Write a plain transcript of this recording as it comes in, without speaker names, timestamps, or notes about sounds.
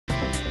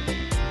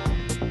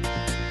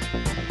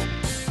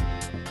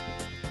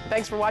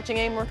Thanks for watching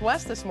AM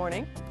Northwest this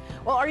morning.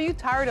 Well, are you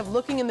tired of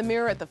looking in the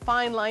mirror at the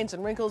fine lines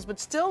and wrinkles,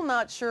 but still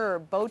not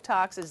sure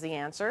Botox is the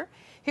answer?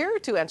 Here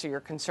to answer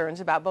your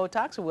concerns about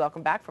Botox, we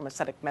welcome back from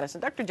aesthetic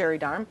medicine, Dr. Jerry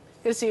Darm.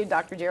 Good to see you,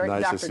 Dr. Jerry.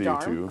 Nice Dr. to see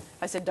Darm. you too.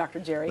 I said Dr.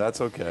 Jerry.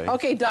 That's okay.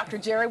 Okay, Dr.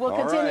 Jerry, we'll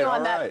continue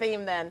on that right.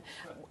 theme then.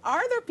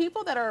 Are there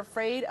people that are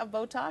afraid of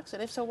Botox,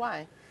 and if so,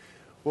 why?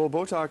 Well,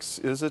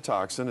 Botox is a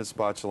toxin. It's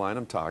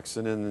botulinum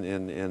toxin.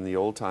 In the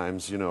old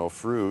times, you know,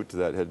 fruit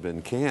that had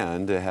been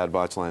canned had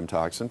botulinum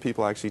toxin.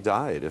 People actually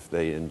died if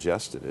they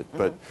ingested it.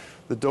 But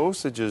the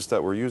dosages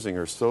that we're using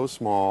are so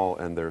small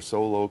and they're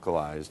so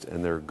localized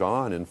and they're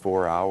gone in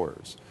 4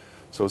 hours.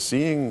 So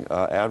seeing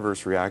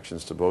adverse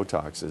reactions to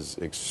Botox is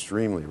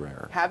extremely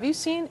rare. Have you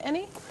seen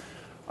any?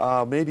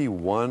 Maybe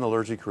one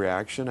allergic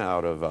reaction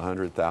out of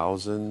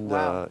 100,000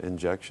 Wow.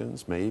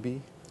 Injections,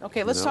 maybe.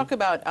 Okay, let's talk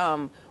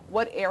about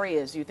what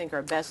areas you think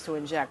are best to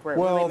inject where it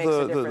Well, really makes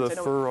a difference.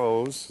 the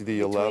furrows, the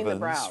 11s, the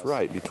brows.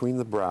 right, between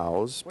the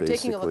brows, We're basically.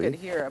 taking a look at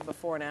here,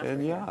 before and after.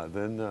 And here. yeah,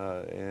 then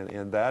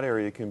and that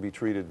area can be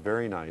treated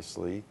very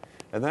nicely.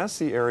 And that's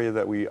the area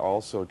that we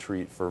also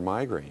treat for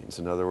migraines.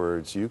 In other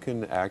words, you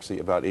can actually,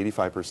 about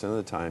 85% of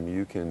the time,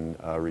 you can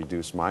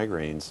reduce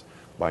migraines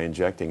by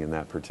injecting in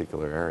that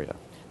particular area.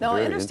 Now,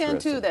 Very I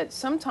understand, too, interesting. that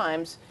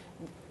sometimes,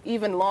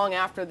 even long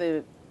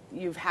after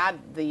you've had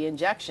the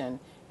injection,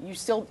 you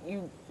still,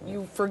 you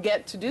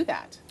forget to do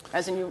that,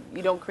 as in you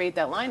don't create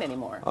that line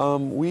anymore.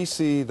 We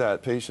see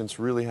that patients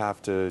really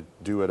have to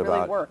do it Really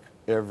about work.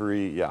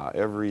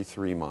 every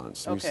 3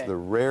 months. We see Okay. the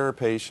rare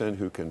patient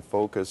who can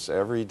focus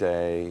every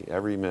day,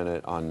 every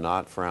minute on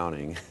not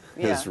frowning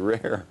is Yeah.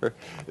 rare.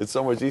 It's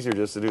so much easier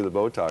just to do the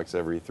Botox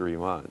every 3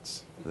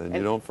 months. Then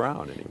you don't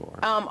frown anymore.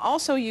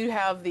 Also, you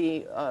have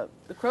the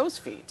crow's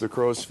feet. The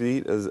crow's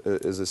feet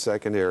is a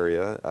second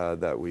area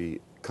that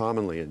we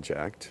commonly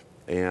inject.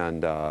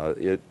 And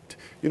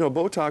you know,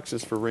 Botox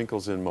is for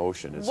wrinkles in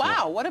motion. It's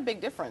Wow, what a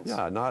big difference.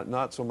 Yeah,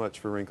 not so much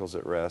for wrinkles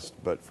at rest,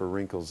 but for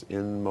wrinkles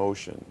in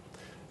motion.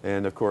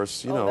 And of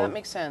course, you know, that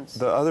makes sense.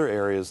 The other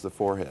area is the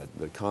forehead.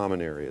 The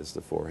common area is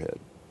the forehead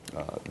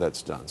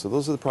that's done. So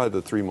those are probably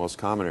the three most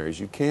common areas.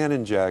 You can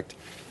inject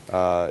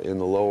in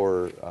the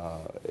lower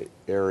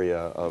area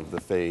of the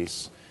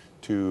face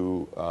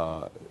to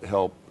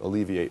help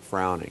alleviate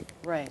frowning.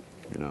 Right.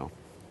 You know.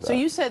 So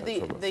you said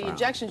the frown.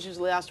 injections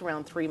usually last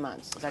around 3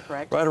 months. Is that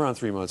correct? Right around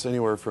 3 months,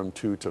 anywhere from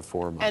 2 to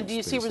 4 months. And do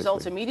you see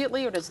results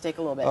immediately, or does it take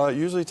a little bit? It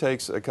usually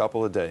takes a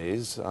couple of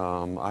days.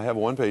 I have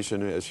one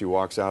patient, as she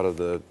walks out of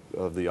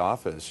the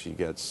office, she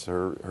gets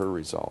her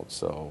results.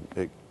 So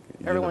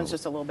Everyone's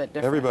just a little bit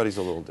different. Everybody's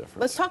a little different.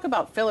 Let's talk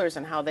about fillers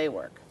and how they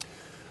work.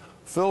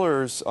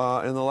 Fillers,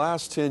 in the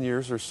last 10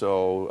 years or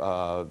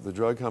so, the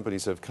drug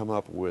companies have come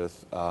up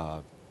with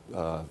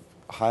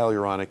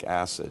hyaluronic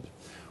acid,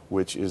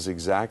 which is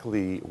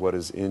exactly what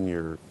is in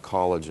your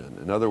collagen.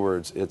 In other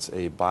words, it's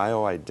a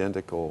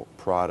bioidentical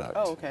product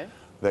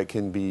that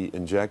can be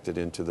injected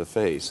into the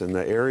face. And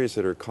the areas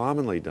that are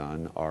commonly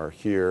done are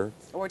here.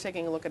 We're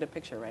taking a look at a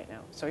picture right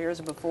now. So here's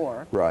a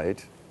before.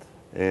 Right.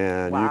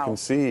 And you can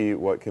see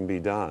what can be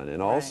done.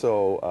 And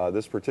also,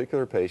 this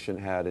particular patient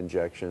had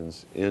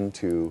injections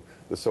into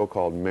the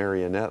so-called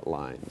marionette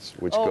lines,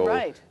 which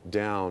go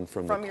down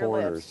from the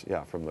corners,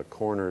 from the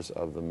corners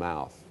of the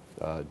mouth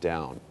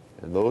down.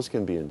 And those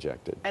can be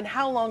injected. And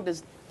how long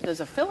does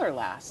a filler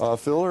last?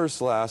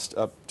 Fillers last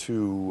up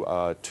to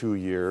 2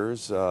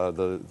 years.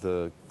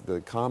 The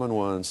common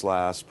ones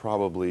last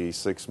probably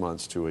 6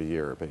 months to a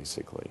year,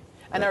 basically.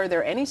 And are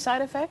there any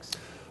side effects?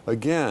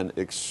 Again,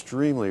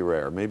 extremely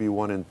rare. Maybe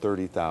 1 in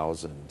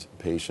 30,000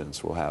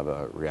 patients will have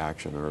a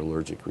reaction or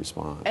allergic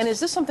response. And is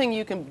this something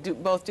you can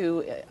both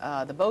do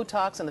the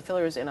Botox and the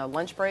fillers in a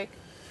lunch break?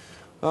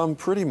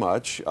 Pretty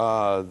much.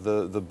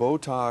 The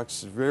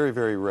Botox, very,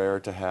 very rare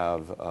to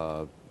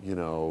have, you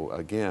know,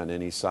 again,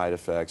 any side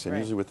effects. And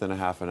usually within a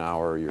half an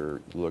hour,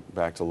 you're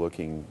back to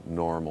looking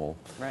normal.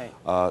 Right.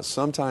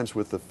 Sometimes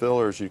with the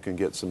fillers, you can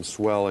get some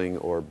swelling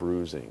or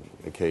bruising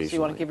occasionally. So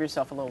you want to give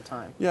yourself a little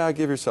time? Yeah,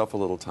 give yourself a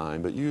little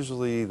time. But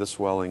usually the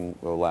swelling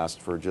will last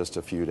for just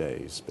a few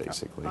days,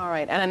 basically. All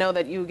right. And I know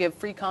that you give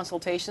free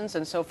consultations.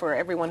 And so for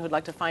everyone who'd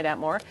like to find out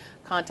more,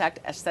 contact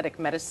Aesthetic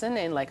Medicine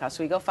in Lake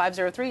Oswego,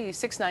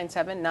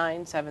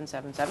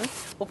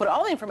 503-697-9777. We'll put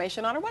all the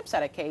information on our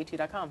website at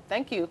KAT.com.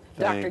 Thank you,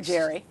 Dr.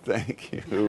 Jerry. Thank you.